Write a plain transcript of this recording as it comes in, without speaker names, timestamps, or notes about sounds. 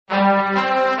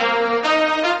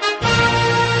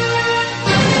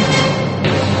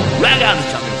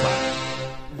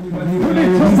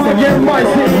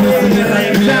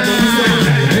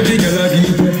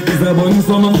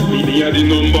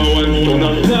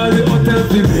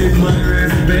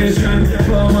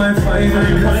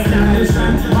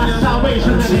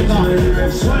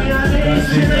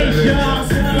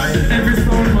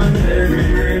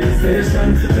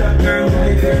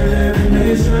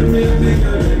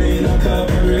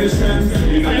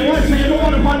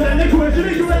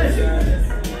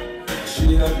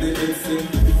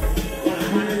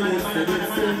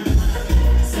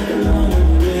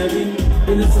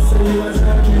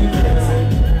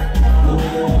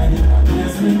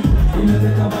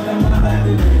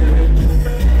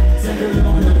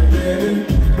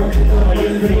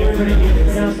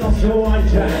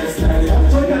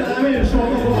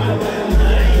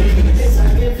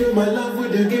My love,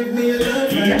 would you give me a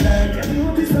love? Yes.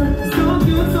 So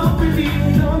cute, so pretty,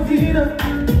 love it up.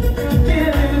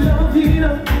 Yeah, love it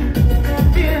up.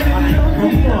 Yeah, love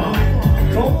it up.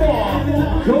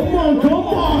 Come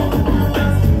on.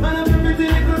 Man, I'm pretty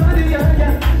good,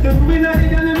 yeah. Don't be like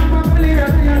that, I'm probably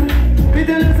yeah. Me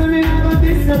tell us me I got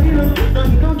this, you know.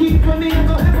 Don't keep for me, I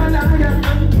go ever lie.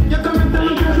 You come and tell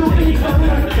me to do it.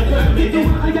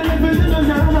 I got never done on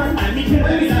now, man.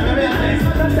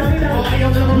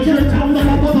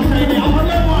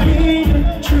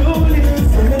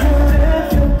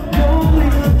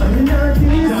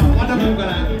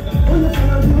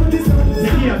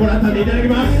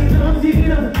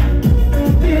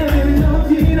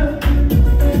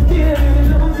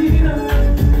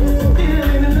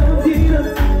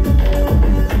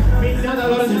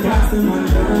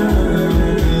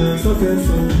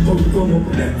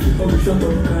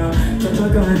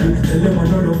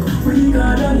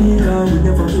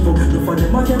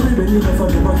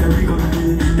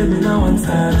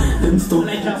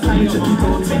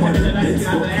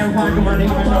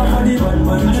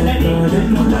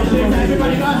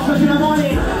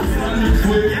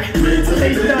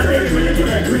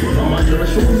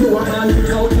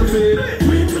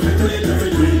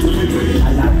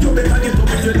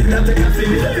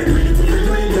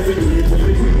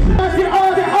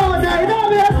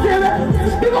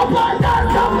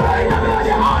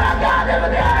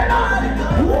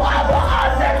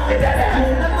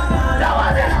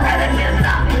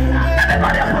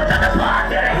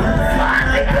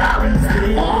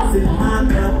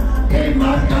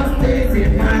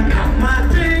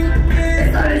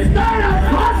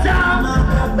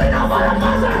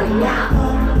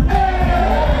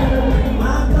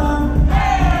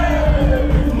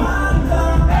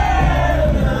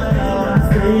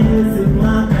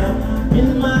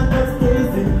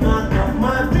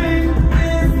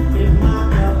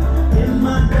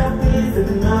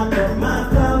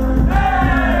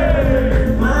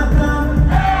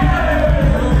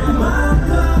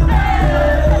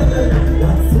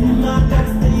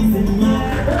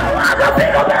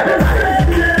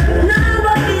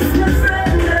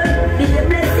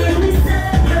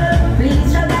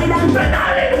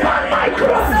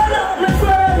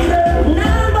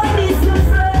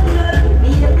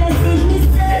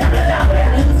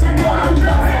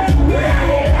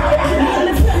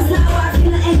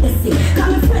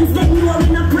 Coming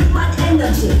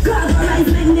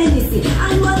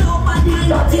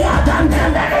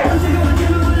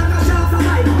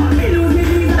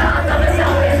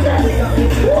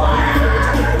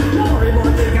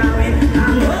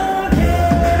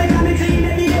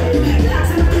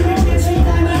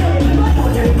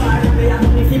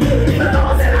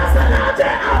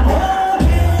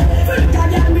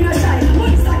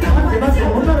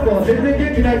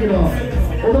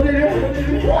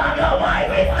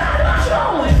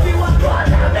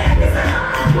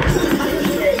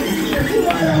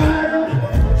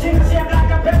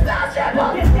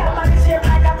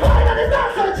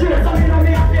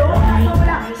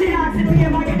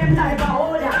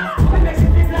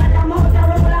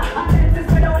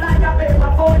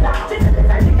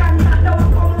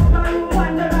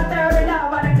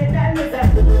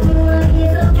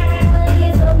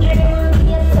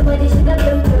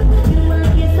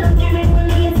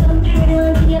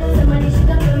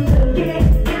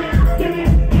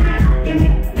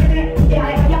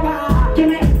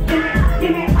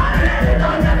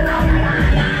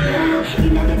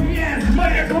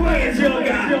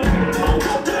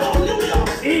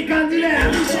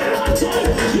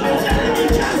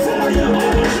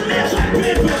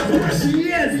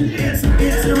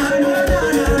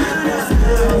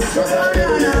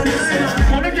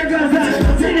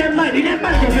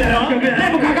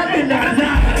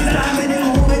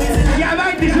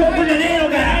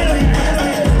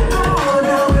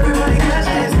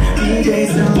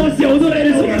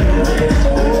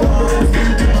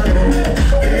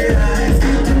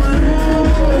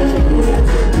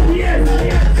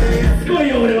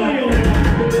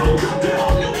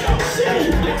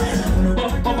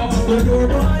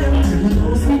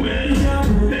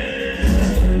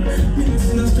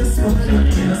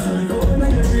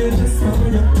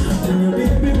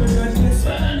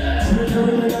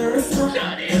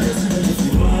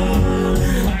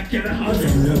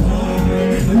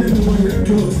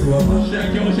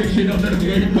sexy, no, that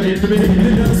again, but it's a bit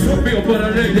big for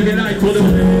a leg, they like for the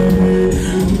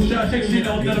sexy,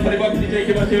 no, nobody wants to take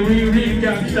it, but they're real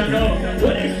gangster, no.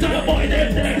 When it's some boy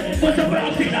there, what's the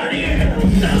brown thing out here?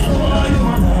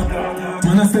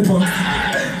 Man, I step up.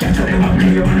 Catch them up,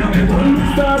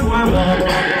 man, stop one more.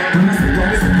 Man, I step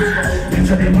up. Catch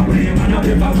them up, man,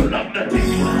 love that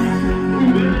thing.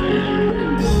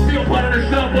 One of the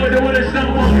star boy, the one of the star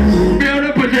boy. We are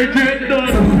representing the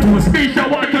special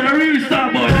one to the real star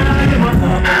boy.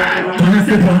 Man, I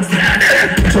step up.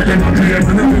 Catch them up,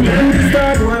 man,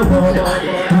 stop one more.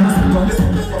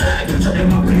 Catch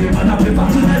them up, man,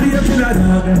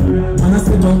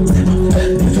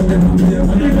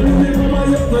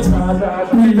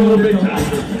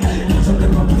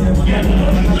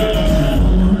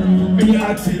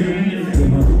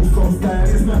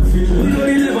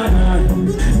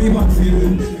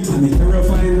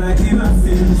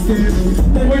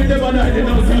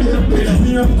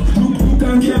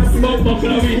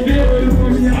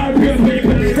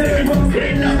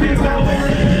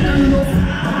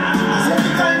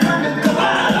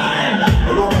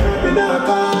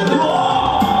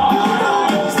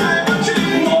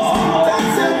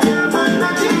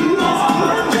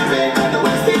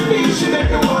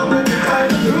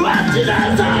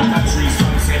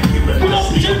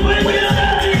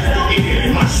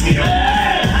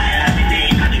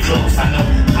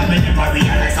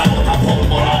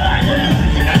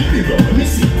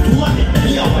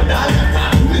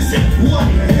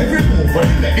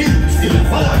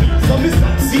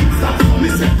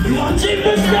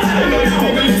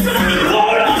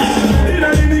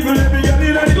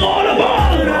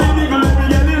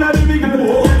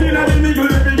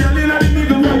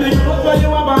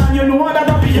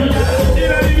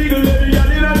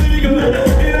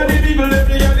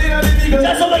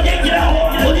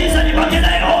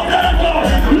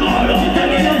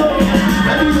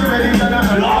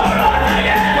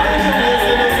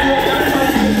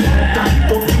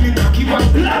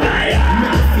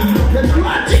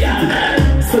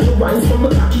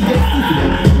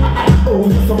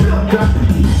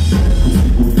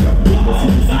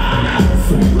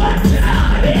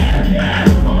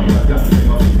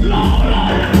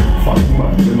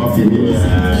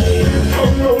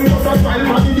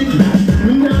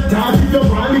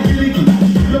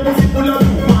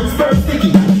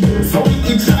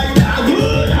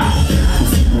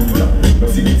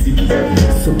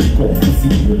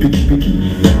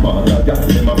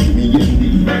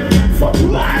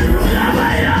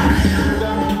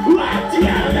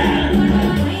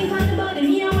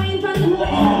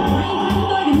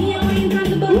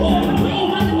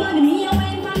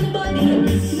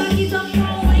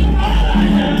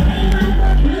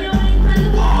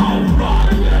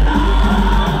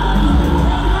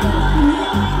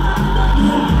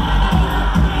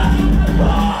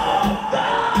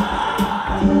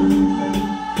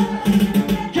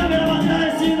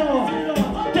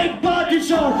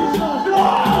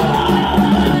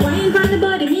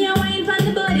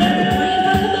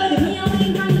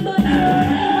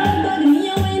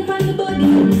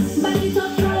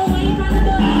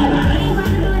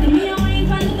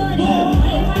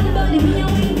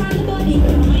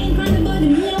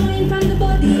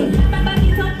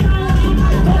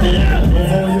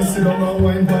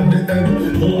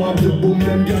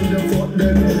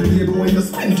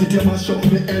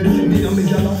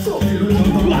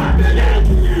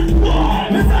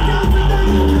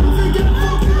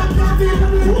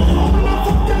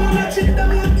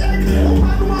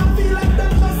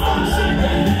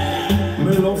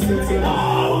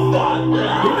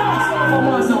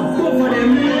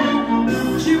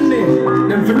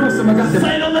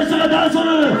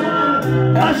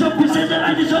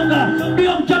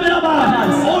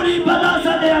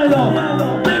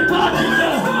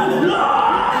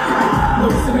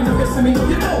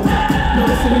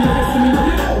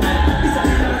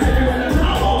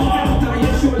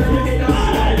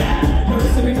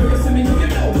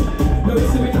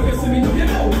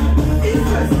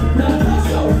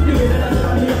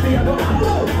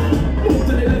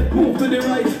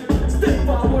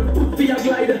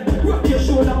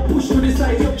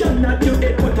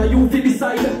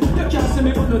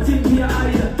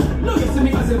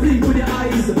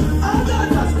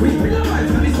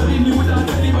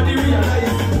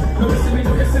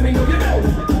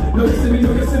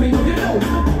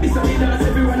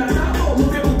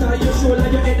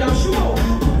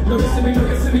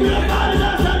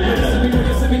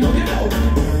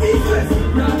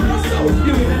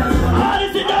 How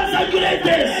is it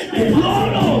done,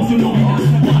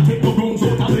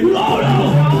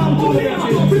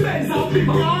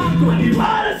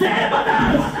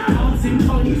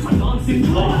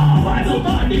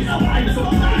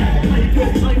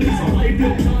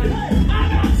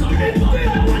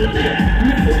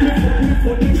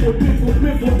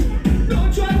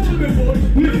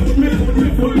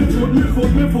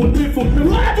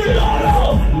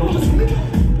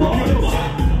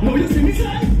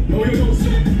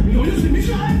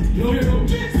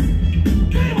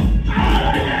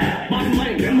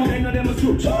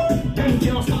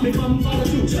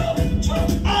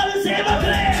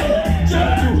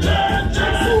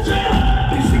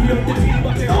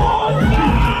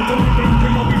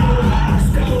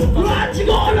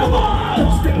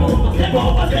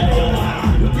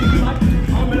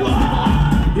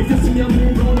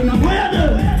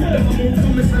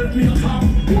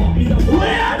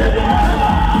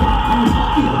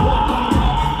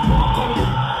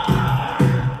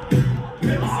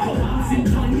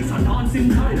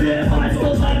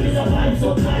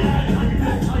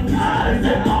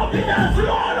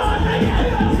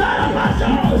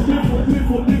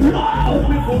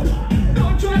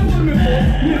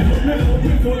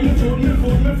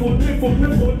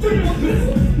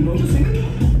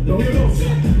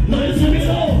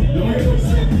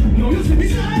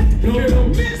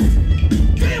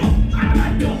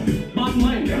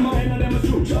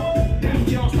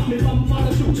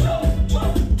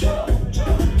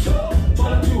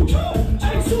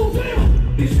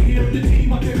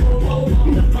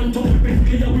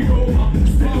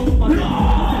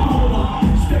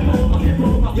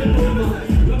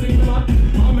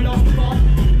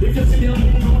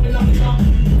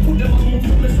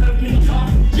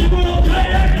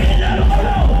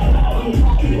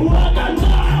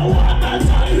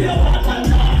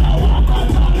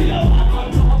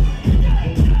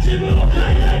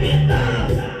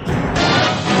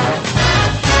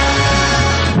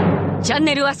 チャン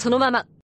ネルはそのまま。